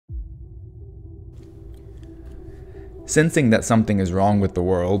Sensing that something is wrong with the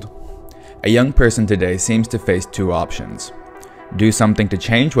world, a young person today seems to face two options: do something to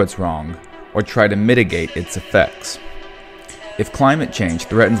change what's wrong, or try to mitigate its effects. If climate change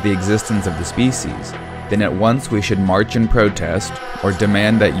threatens the existence of the species, then at once we should march in protest, or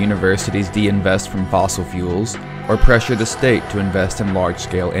demand that universities de-invest from fossil fuels, or pressure the state to invest in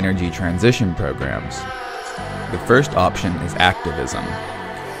large-scale energy transition programs. The first option is activism.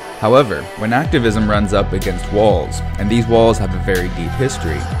 However, when activism runs up against walls, and these walls have a very deep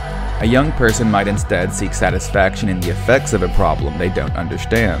history, a young person might instead seek satisfaction in the effects of a problem they don't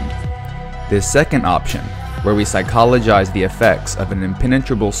understand. This second option, where we psychologize the effects of an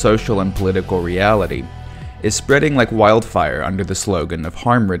impenetrable social and political reality, is spreading like wildfire under the slogan of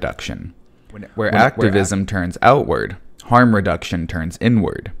harm reduction. Where activism turns outward, harm reduction turns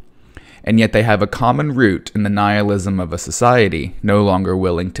inward. And yet they have a common root in the nihilism of a society no longer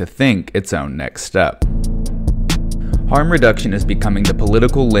willing to think its own next step. Harm reduction is becoming the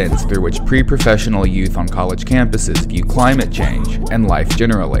political lens through which pre-professional youth on college campuses view climate change and life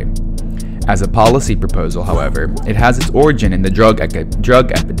generally. As a policy proposal, however, it has its origin in the drug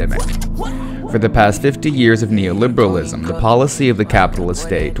epidemic. For the past 50 years of neoliberalism, the policy of the capitalist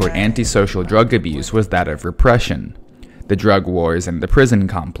state toward antisocial drug abuse was that of repression, the drug wars, and the prison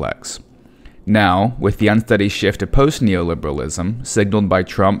complex. Now, with the unsteady shift to post-neoliberalism, signaled by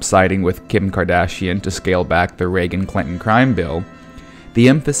Trump siding with Kim Kardashian to scale back the Reagan-Clinton crime bill, the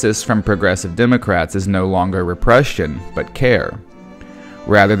emphasis from progressive Democrats is no longer repression, but care.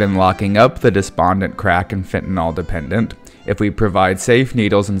 Rather than locking up the despondent crack and fentanyl dependent, if we provide safe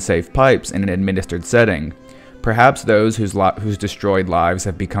needles and safe pipes in an administered setting, perhaps those whose destroyed lives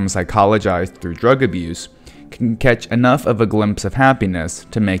have become psychologized through drug abuse can catch enough of a glimpse of happiness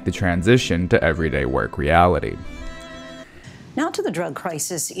to make the transition to everyday work reality. Now to the drug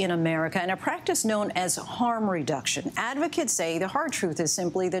crisis in America and a practice known as harm reduction. Advocates say the hard truth is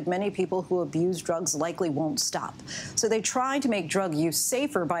simply that many people who abuse drugs likely won't stop. So they try to make drug use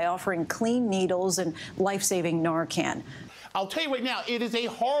safer by offering clean needles and life-saving Narcan. I'll tell you right now, it is a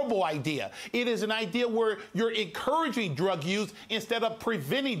horrible idea. It is an idea where you're encouraging drug use instead of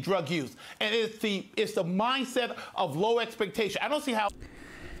preventing drug use. And it's the mindset of low expectation. I don't see how...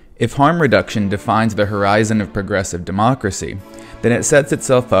 If harm reduction defines the horizon of progressive democracy, then it sets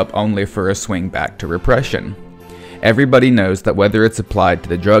itself up only for a swing back to repression. Everybody knows that whether it's applied to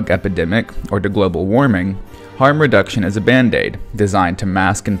the drug epidemic or to global warming, harm reduction is a band-aid designed to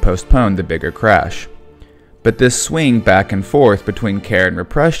mask and postpone the bigger crash. But this swing back and forth between care and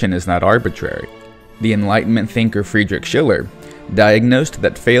repression is not arbitrary. The Enlightenment thinker Friedrich Schiller diagnosed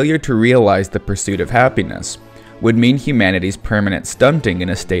that failure to realize the pursuit of happiness would mean humanity's permanent stunting in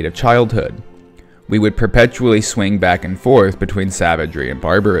a state of childhood. We would perpetually swing back and forth between savagery and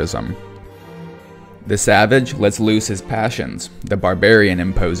barbarism. The savage lets loose his passions, the barbarian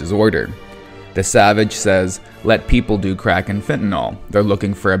imposes order. The savage says, let people do crack and fentanyl, they're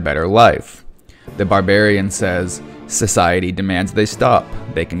looking for a better life. The barbarian says, society demands they stop,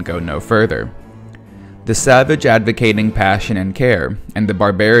 they can go no further. The savage advocating passion and care, and the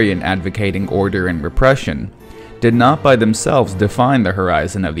barbarian advocating order and repression, did not by themselves define the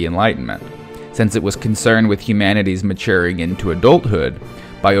horizon of the Enlightenment, since it was concerned with humanity's maturing into adulthood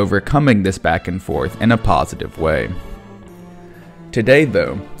by overcoming this back and forth in a positive way. Today,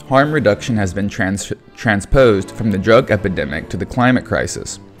 though, harm reduction has been transposed from the drug epidemic to the climate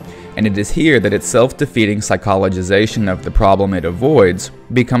crisis, and it is here that its self-defeating psychologization of the problem it avoids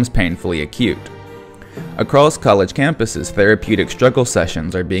becomes painfully acute. Across college campuses, therapeutic struggle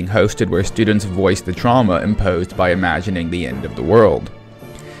sessions are being hosted where students voice the trauma imposed by imagining the end of the world.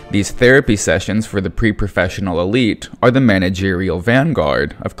 These therapy sessions for the pre-professional elite are the managerial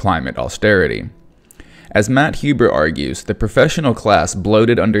vanguard of climate austerity. As Matt Huber argues, the professional class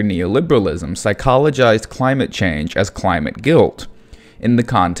bloated under neoliberalism psychologized climate change as climate guilt, in the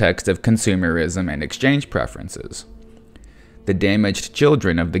context of consumerism and exchange preferences. The damaged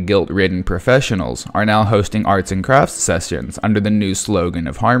children of the guilt-ridden professionals are now hosting arts and crafts sessions under the new slogan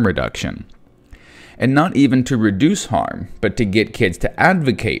of harm reduction. And not even to reduce harm, but to get kids to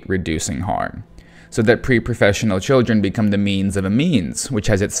advocate reducing harm, so that pre-professional children become the means of a means, which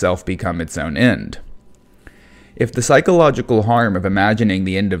has itself become its own end. If the psychological harm of imagining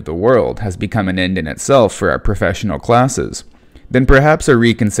the end of the world has become an end in itself for our professional classes, then perhaps a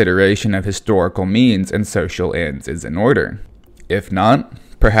reconsideration of historical means and social ends is in order. If not,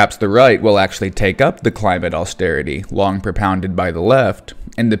 perhaps the right will actually take up the climate austerity long propounded by the left,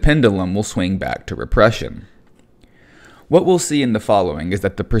 and the pendulum will swing back to repression. What we'll see in the following is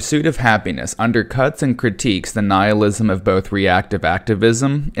that the pursuit of happiness undercuts and critiques the nihilism of both reactive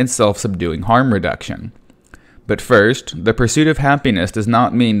activism and self-subduing harm reduction. But first, the pursuit of happiness does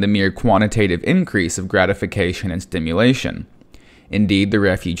not mean the mere quantitative increase of gratification and stimulation. Indeed, the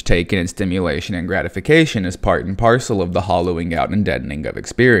refuge taken in stimulation and gratification is part and parcel of the hollowing out and deadening of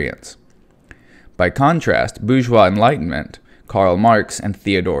experience. By contrast, bourgeois enlightenment, Karl Marx and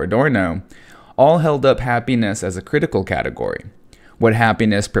Theodor Adorno, all held up happiness as a critical category. What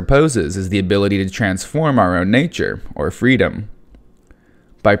happiness proposes is the ability to transform our own nature, or freedom.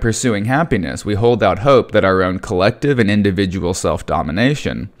 By pursuing happiness, we hold out hope that our own collective and individual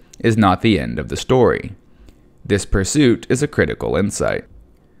self-domination is not the end of the story. This pursuit is a critical insight.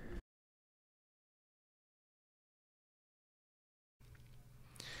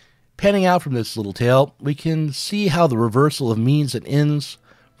 Panning out from this little tale, we can see how the reversal of means and ends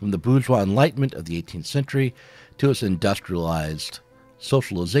from the bourgeois enlightenment of the 18th century to its industrialized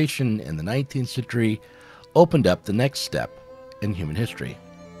socialization in the 19th century opened up the next step in human history.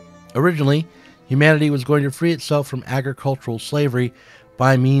 Originally, humanity was going to free itself from agricultural slavery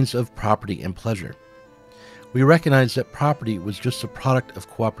by means of property and pleasure. We recognized that property was just a product of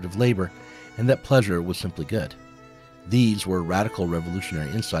cooperative labor and that pleasure was simply good. These were radical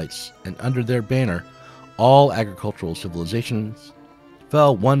revolutionary insights, and under their banner, all agricultural civilizations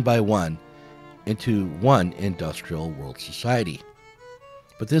fell one by one into one industrial world society.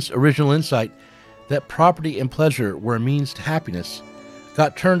 But this original insight that property and pleasure were a means to happiness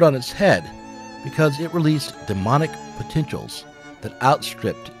got turned on its head because it released demonic potentials that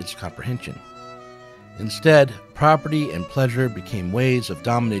outstripped its comprehension. Instead, property and pleasure became ways of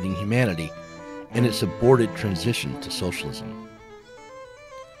dominating humanity in its aborted transition to socialism.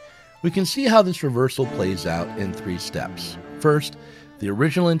 We can see how this reversal plays out in 3 steps. First, the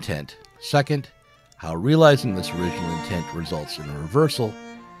original intent. Second, how realizing this original intent results in a reversal.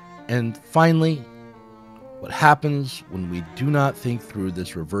 And finally, what happens when we do not think through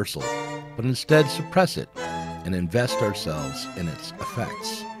this reversal, but instead suppress it and invest ourselves in its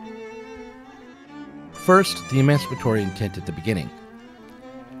effects. First, the emancipatory intent at the beginning.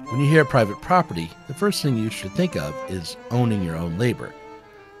 When you hear private property, the first thing you should think of is owning your own labor.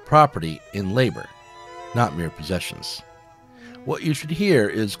 Property in labor, not mere possessions. What you should hear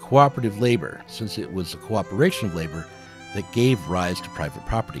is cooperative labor, since it was the cooperation of labor that gave rise to private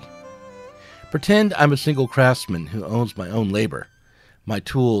property. Pretend I'm a single craftsman who owns my own labor, my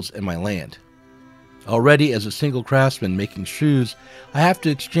tools, and my land. Already as a single craftsman making shoes, I have to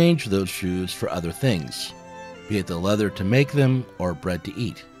exchange those shoes for other things, be it the leather to make them or bread to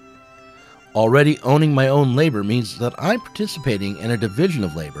eat. Already owning my own labor means that I'm participating in a division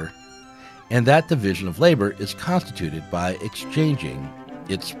of labor, and that division of labor is constituted by exchanging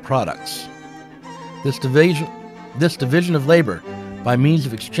its products. This division of labor by means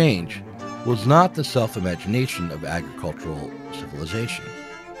of exchange was not the self-imagination of agricultural civilization.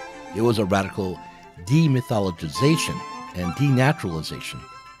 It was a radical demythologization and denaturalization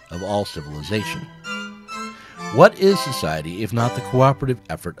of all civilization. What is society if not the cooperative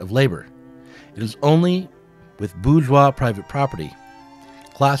effort of labor? It is only with bourgeois private property,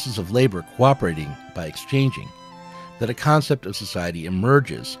 classes of labor cooperating by exchanging, that a concept of society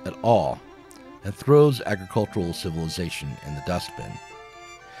emerges at all and throws agricultural civilization in the dustbin.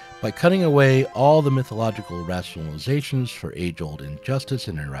 By cutting away all the mythological rationalizations for age-old injustice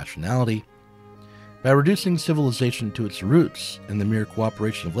and irrationality, by reducing civilization to its roots in the mere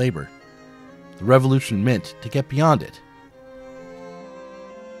cooperation of labor, the revolution meant to get beyond it.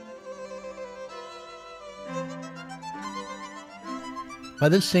 By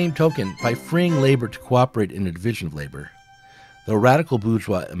this same token, by freeing labor to cooperate in a division of labor, the radical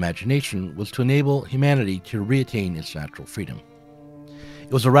bourgeois imagination was to enable humanity to reattain its natural freedom.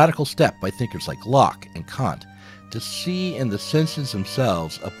 It was a radical step by thinkers like Locke and Kant to see in the senses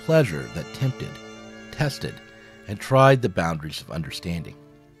themselves a pleasure that tempted, tested, and tried the boundaries of understanding.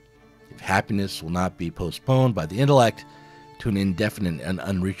 If happiness will not be postponed by the intellect to an indefinite and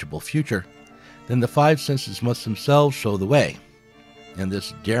unreachable future, then the 5 senses must themselves show the way. And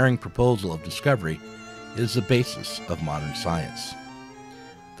this daring proposal of discovery is the basis of modern science.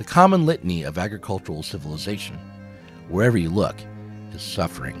 The common litany of agricultural civilization, wherever you look, is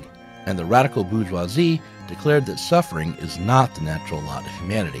suffering, and the radical bourgeoisie declared that suffering is not the natural lot of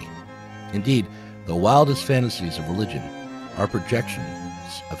humanity. Indeed, the wildest fantasies of religion are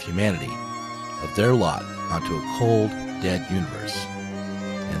projections of humanity, of their lot onto a cold, dead universe,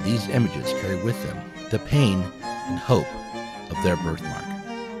 and these images carry with them the pain and hope of their birthmark.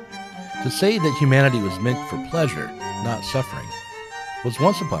 To say that humanity was meant for pleasure, not suffering, was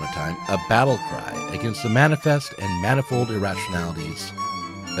once upon a time a battle cry against the manifest and manifold irrationalities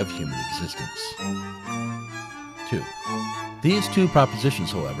of human existence. 2. These 2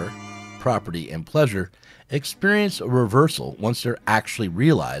 propositions, however, property, and pleasure experience a reversal once they're actually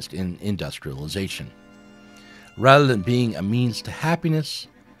realized in industrialization. Rather than being a means to happiness,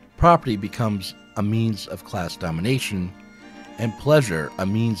 property becomes a means of class domination, and pleasure a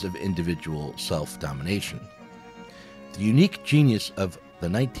means of individual self-domination. The unique genius of the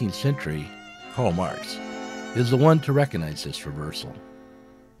 19th century, Karl Marx, is the one to recognize this reversal.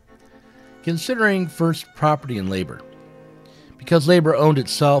 Considering first property and labor. Because labor owned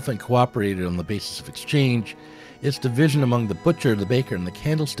itself and cooperated on the basis of exchange, its division among the butcher, the baker, and the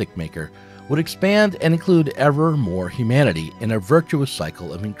candlestick maker would expand and include ever more humanity in a virtuous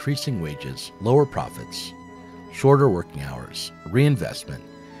cycle of increasing wages, lower profits, shorter working hours, reinvestment,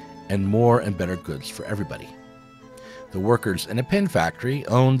 and more and better goods for everybody. The workers in a pen factory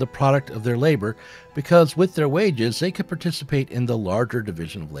owned the product of their labor because with their wages they could participate in the larger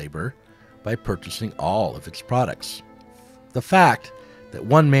division of labor by purchasing all of its products. The fact that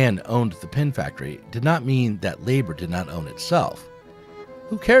one man owned the pen factory did not mean that labor did not own itself.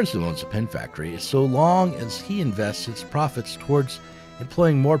 Who cares who owns a pen factory so long as he invests its profits towards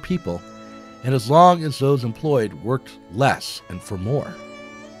employing more people and as long as those employed worked less and for more?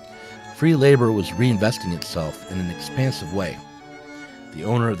 Free labor was reinvesting itself in an expansive way. The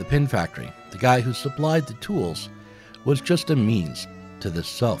owner of the pen factory, the guy who supplied the tools, was just a means to this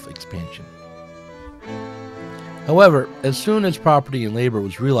self-expansion. However, as soon as property and labor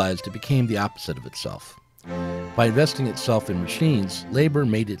was realized, it became the opposite of itself. By investing itself in machines, labor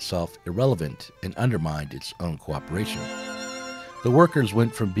made itself irrelevant and undermined its own cooperation. The workers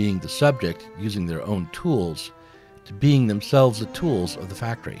went from being the subject, using their own tools, to being themselves the tools of the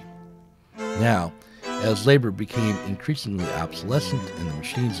factory. Now, as labor became increasingly obsolescent in the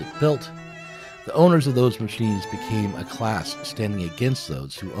machines it built, the owners of those machines became a class standing against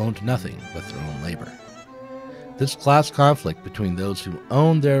those who owned nothing but their own labor. This class conflict between those who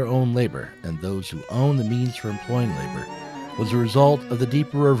owned their own labor and those who owned the means for employing labor was a result of the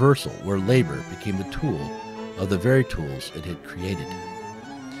deeper reversal where labor became the tool of the very tools it had created.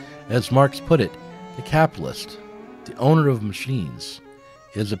 As Marx put it, the capitalist, the owner of machines,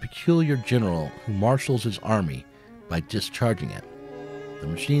 is a peculiar general who marshals his army by discharging it. The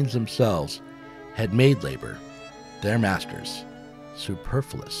machines themselves had made labor, their masters,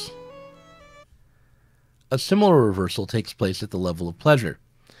 superfluous. A similar reversal takes place at the level of pleasure.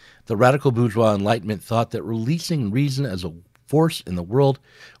 The radical bourgeois Enlightenment thought that releasing reason as a force in the world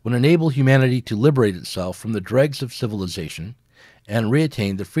would enable humanity to liberate itself from the dregs of civilization and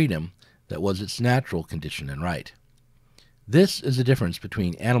reattain the freedom that was its natural condition and right. This is the difference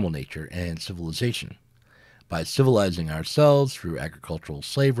between animal nature and civilization. By civilizing ourselves through agricultural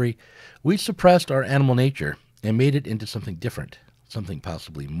slavery, we suppressed our animal nature and made it into something different, something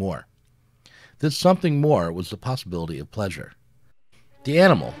possibly more. This something more was the possibility of pleasure. The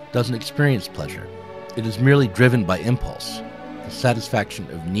animal doesn't experience pleasure. It is merely driven by impulse, the satisfaction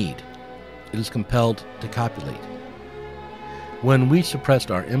of need. It is compelled to copulate. When we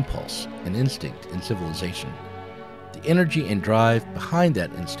suppressed our impulse and instinct in civilization, the energy and drive behind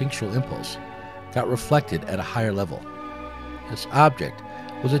that instinctual impulse got reflected at a higher level. This object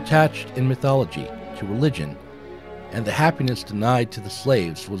was attached in mythology to religion, and the happiness denied to the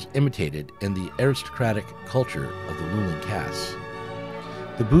slaves was imitated in the aristocratic culture of the ruling castes.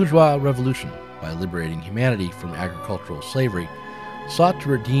 The bourgeois revolution, by liberating humanity from agricultural slavery, sought to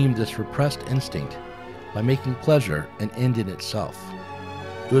redeem this repressed instinct by making pleasure an end in itself.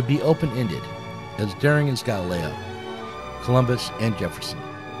 It would be open-ended, as daring as Galileo, Columbus, and Jefferson.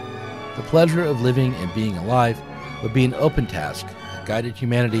 The pleasure of living and being alive would be an open task that guided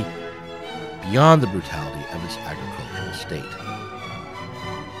humanity beyond the brutality of its agricultural state.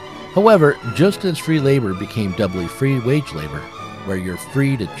 However, just as free labor became doubly free wage labor, where you're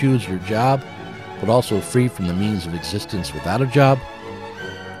free to choose your job, but also free from the means of existence without a job,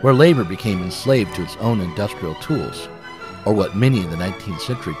 where labor became enslaved to its own industrial tools, or what many in the 19th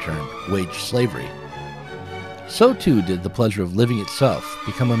century termed wage slavery, so too did the pleasure of living itself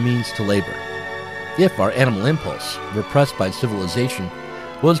become a means to labor. If our animal impulse, repressed by civilization,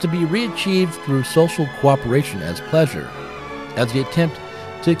 was to be re-achieved through social cooperation as pleasure, as the attempt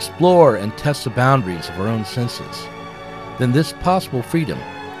to explore and test the boundaries of our own senses, then this possible freedom,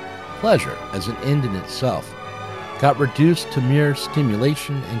 pleasure as an end in itself, got reduced to mere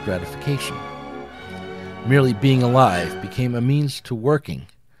stimulation and gratification. Merely being alive became a means to working,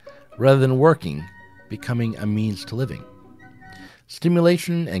 rather than working becoming a means to living.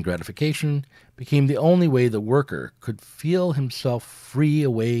 Stimulation and gratification became the only way the worker could feel himself free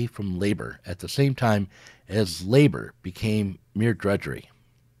away from labor at the same time as labor became mere drudgery.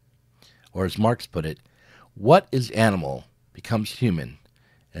 Or as Marx put it, what is animal becomes human,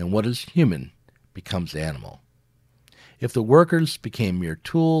 and what is human becomes animal. If the workers became mere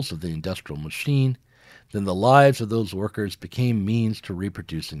tools of the industrial machine, then the lives of those workers became means to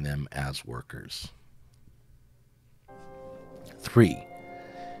reproducing them as workers. 3.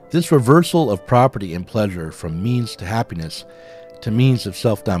 This reversal of property and pleasure from means to happiness to means of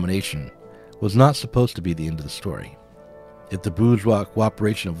self-domination was not supposed to be the end of the story. If the bourgeois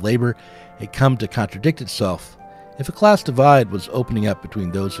cooperation of labor had come to contradict itself, if a class divide was opening up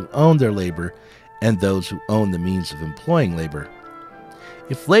between those who owned their labor and those who owned the means of employing labor,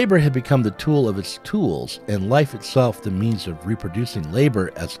 if labor had become the tool of its tools and life itself the means of reproducing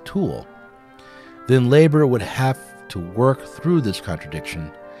labor as a tool, then labor would have to work through this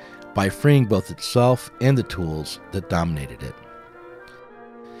contradiction by freeing both itself and the tools that dominated it.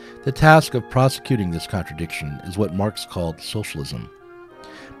 The task of prosecuting this contradiction is what Marx called socialism.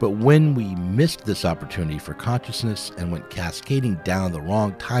 But when we missed this opportunity for consciousness and went cascading down the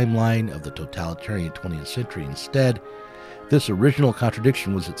wrong timeline of the totalitarian 20th century instead, this original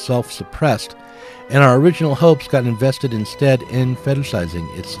contradiction was itself suppressed, and our original hopes got invested instead in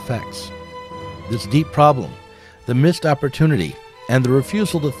fetishizing its effects. This deep problem, the missed opportunity, and the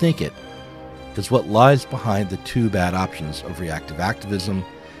refusal to think it, is what lies behind the two bad options of reactive activism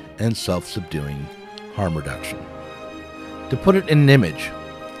and self-subduing harm reduction. To put it in an image,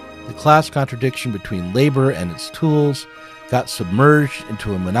 the class contradiction between labor and its tools got submerged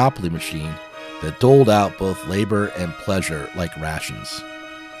into a monopoly machine that doled out both labor and pleasure like rations.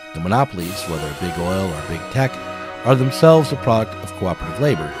 The monopolies, whether big oil or big tech, are themselves a product of cooperative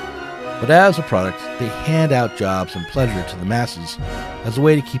labor, but as a product, they hand out jobs and pleasure to the masses as a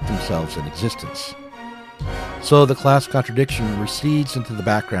way to keep themselves in existence. So the class contradiction recedes into the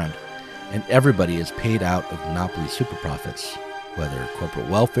background, and everybody is paid out of monopoly super profits, whether corporate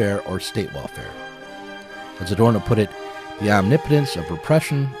welfare or state welfare. As Adorno put it, the omnipotence of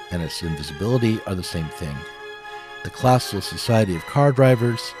repression and its invisibility are the same thing. The classless society of car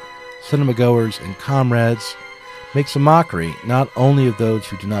drivers, cinema goers, and comrades makes a mockery not only of those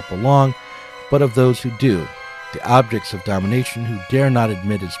who do not belong, but of those who do, the objects of domination who dare not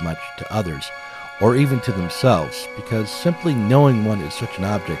admit as much to others, or even to themselves, because simply knowing one is such an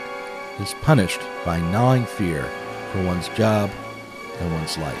object is punished by gnawing fear for one's job and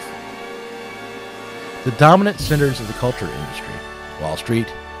one's life. The dominant centers of the culture industry, Wall Street,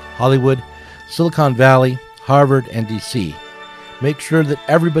 Hollywood, Silicon Valley, Harvard, and DC, make sure that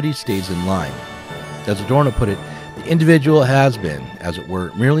everybody stays in line. As Adorno put it, the individual has been, as it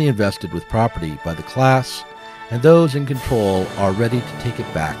were, merely invested with property by the class, and those in control are ready to take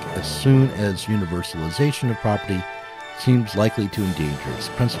it back as soon as universalization of property seems likely to endanger its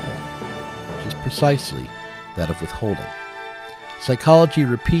principle, which is precisely that of withholding. Psychology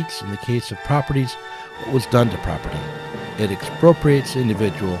repeats, in the case of properties, what was done to property. It expropriates the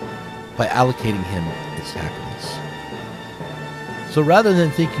individual by allocating him its happiness. So rather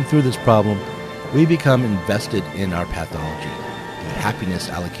than thinking through this problem, we become invested in our pathology, the happiness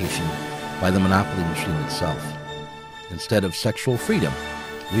allocation by the monopoly machine itself. Instead of sexual freedom,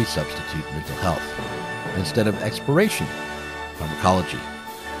 we substitute mental health. Instead of exploration, pharmacology.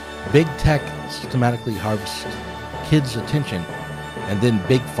 Big tech systematically harvests kids' attention, and then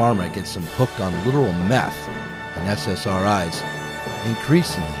Big Pharma gets them hooked on literal meth and SSRIs,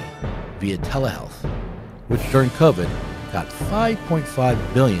 increasingly via telehealth, which during COVID got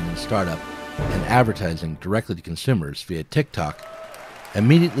 $5.5 billion in startup and advertising directly to consumers via TikTok,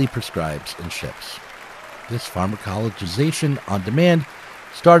 immediately prescribes and ships. This pharmacologization on demand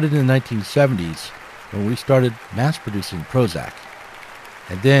started in the 1970s when we started mass-producing Prozac.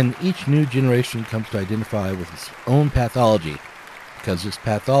 And then each new generation comes to identify with its own pathology, because this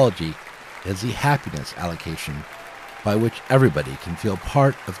pathology is the happiness allocation by which everybody can feel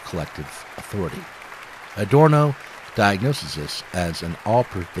part of collective authority. Adorno diagnoses this as an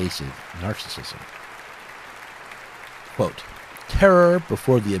all-pervasive narcissism. Quote, terror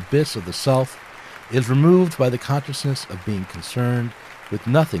before the abyss of the self is removed by the consciousness of being concerned with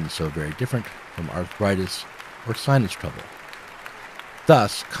nothing so very different from arthritis or sinus trouble.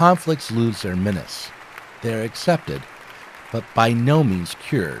 Thus, conflicts lose their menace. They are accepted, but by no means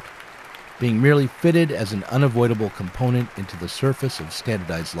cured, being merely fitted as an unavoidable component into the surface of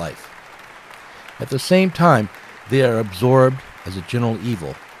standardized life. At the same time, they are absorbed as a general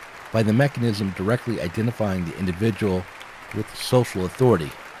evil by the mechanism directly identifying the individual with social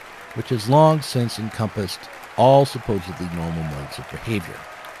authority, which has long since encompassed all supposedly normal modes of behavior.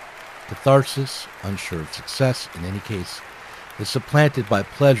 Catharsis, unsure of success in any case, is supplanted by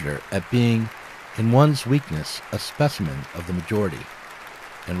pleasure at being, in one's weakness, a specimen of the majority,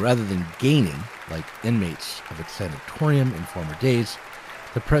 and rather than gaining, like inmates of a sanatorium in former days,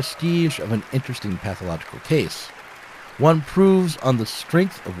 the prestige of an interesting pathological case. One proves on the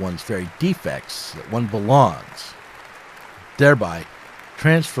strength of one's very defects that one belongs, thereby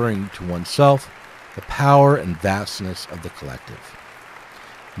transferring to oneself the power and vastness of the collective.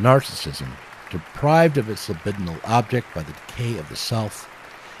 Narcissism, deprived of its libidinal object by the decay of the self,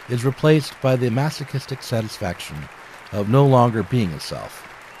 is replaced by the masochistic satisfaction of no longer being a self,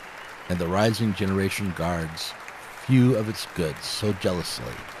 and the rising generation guards few of its goods so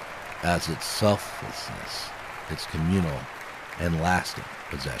jealously as its selflessness, its communal and lasting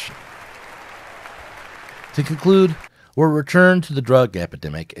possession. To conclude, we'll return to the drug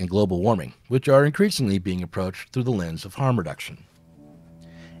epidemic and global warming, which are increasingly being approached through the lens of harm reduction.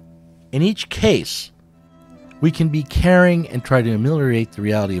 In each case, we can be caring and try to ameliorate the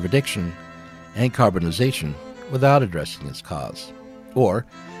reality of addiction and carbonization without addressing its cause. Or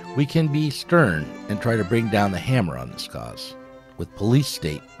we can be stern and try to bring down the hammer on this cause with police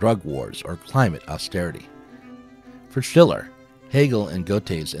state, drug wars, or climate austerity. For Schiller, Hegel, and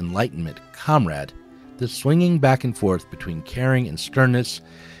Goethe's Enlightenment comrade, the swinging back and forth between caring and sternness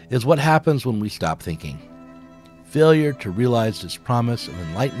is what happens when we stop thinking. Failure to realize this promise of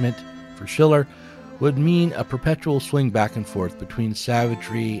enlightenment for Schiller would mean a perpetual swing back and forth between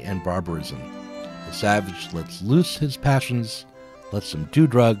savagery and barbarism. The savage lets loose his passions, lets them do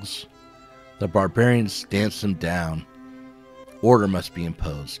drugs. The barbarians dance them down. Order must be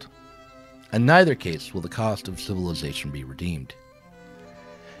imposed. In neither case will the cost of civilization be redeemed.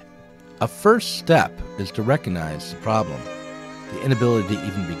 A first step is to recognize the problem, the inability to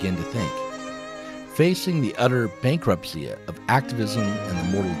even begin to think. Facing the utter bankruptcy of activism and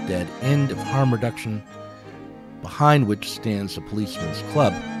the mortal dead end of harm reduction, behind which stands the policeman's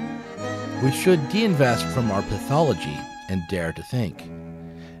club, we should de-invest from our pathology and dare to think.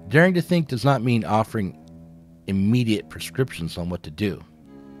 Daring to think does not mean offering immediate prescriptions on what to do.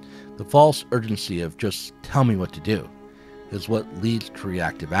 The false urgency of just tell me what to do is what leads to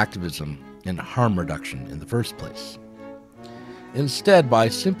reactive activism and harm reduction in the first place. Instead, by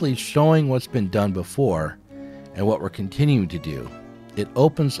simply showing what's been done before and what we're continuing to do, it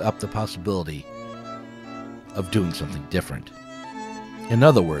opens up the possibility of doing something different. In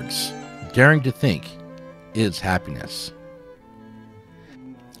other words, daring to think is happiness.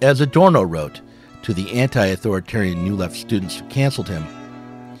 As Adorno wrote to the anti-authoritarian New Left students who canceled him,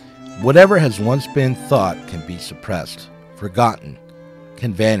 whatever has once been thought can be suppressed, forgotten,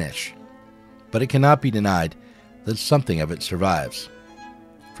 can vanish, but it cannot be denied that something of it survives.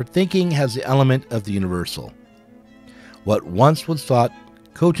 For thinking has the element of the universal. What once was thought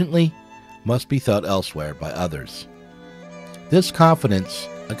cogently must be thought elsewhere by others. This confidence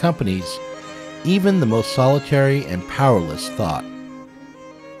accompanies even the most solitary and powerless thought.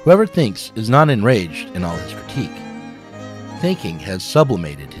 Whoever thinks is not enraged in all his critique. Thinking has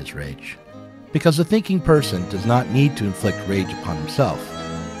sublimated his rage, because a thinking person does not need to inflict rage upon himself.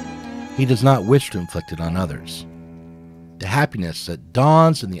 He does not wish to inflict it on others. The happiness that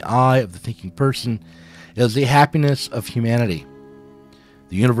dawns in the eye of the thinking person is the happiness of humanity.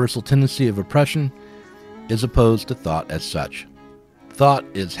 The universal tendency of oppression is opposed to thought as such. Thought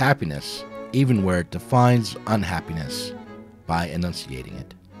is happiness, even where it defines unhappiness by enunciating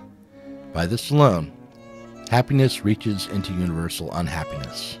it. By this alone, happiness reaches into universal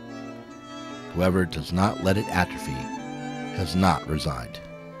unhappiness. Whoever does not let it atrophy has not resigned.